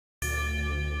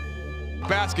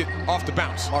basket off the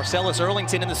bounce. Marcellus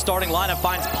Earlington in the starting lineup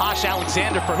finds Posh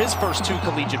Alexander for his first 2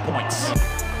 collegiate points.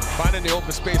 Finding the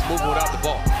open space movement without the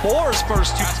ball. For his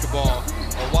first 2 basketball,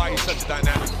 or why he's such a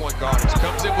dynamic point guard. He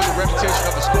comes in with a reputation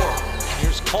of a scorer.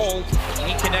 Here's Cole.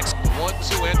 He connects 1,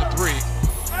 2, and the 3.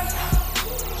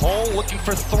 Cole looking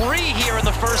for 3 here in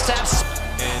the first half.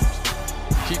 And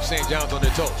keep St. John's on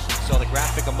their toes. Saw the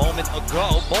graphic a moment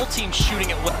ago. Both teams shooting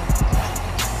it well.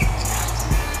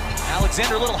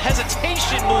 Alexander, a little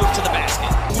hesitation move to the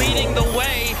basket. Leading the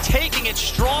way, taking it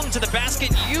strong to the basket,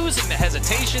 using the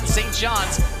hesitation. St.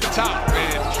 John's. Top,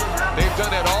 and they've done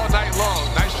that all night long.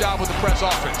 Nice job with the press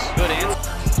offense. Good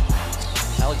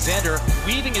answer. Alexander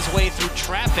weaving his way through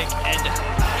traffic and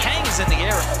hangs in the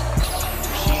air.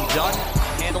 Machine Dunn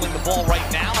handling the ball right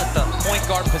now at the point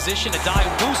guard position. Adai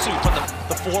Wusu from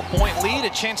the 4-point lead. A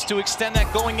chance to extend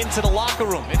that going into the locker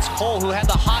room. It's Cole who had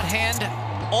the hot hand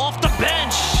off the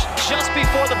bench just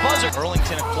before the buzzer.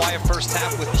 Earlington a quiet first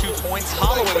half with 2 points.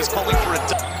 Holloway was calling for a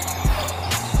dunk.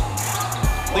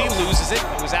 Lee loses it.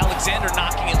 It was Alexander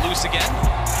knocking it loose again.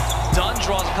 Dunn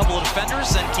draws a couple of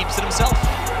defenders and keeps it himself.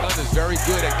 Dunn is very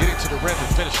good at getting to the rim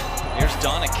and finishing. Here's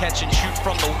Dunn, a catch and shoot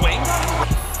from the wing.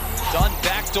 Dunn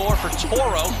backdoor for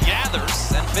Toro,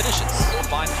 gathers and finishes.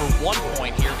 Combined for 1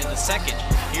 point here in the second.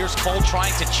 Here's Cole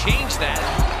trying to change that.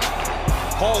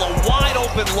 Cole, a wide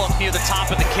open look near the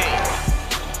top of the key.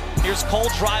 Here's Cole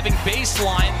driving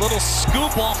baseline, little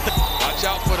scoop off the... Watch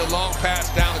out for the long pass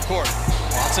down the court.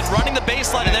 Watson running the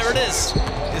baseline, and there it is.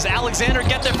 Does Alexander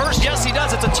get there first? Yes, he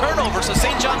does. It's a turnover, so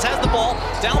St. John's has the ball,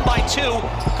 down by 2,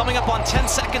 coming up on 10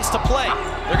 seconds to play.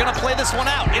 They're going to play this one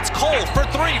out. It's Cole for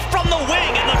 3 from the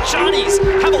wing, and the Johnnies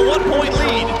have a 1-point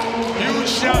lead. Huge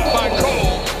shot by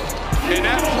Cole, and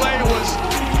that play was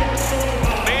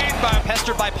made by...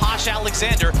 Pestered by Posh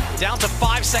Alexander, down to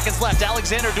 5 seconds left.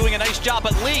 Alexander doing a nice job,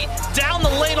 but Lee down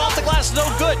the lane off the glass, no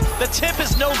good. The tip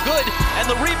is no good, and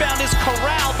the rebound is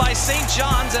corralled by St.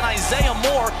 John's and Isaiah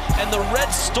Moore, and the Red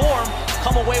Storm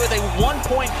come away with a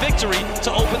 1-point victory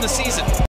to open the season.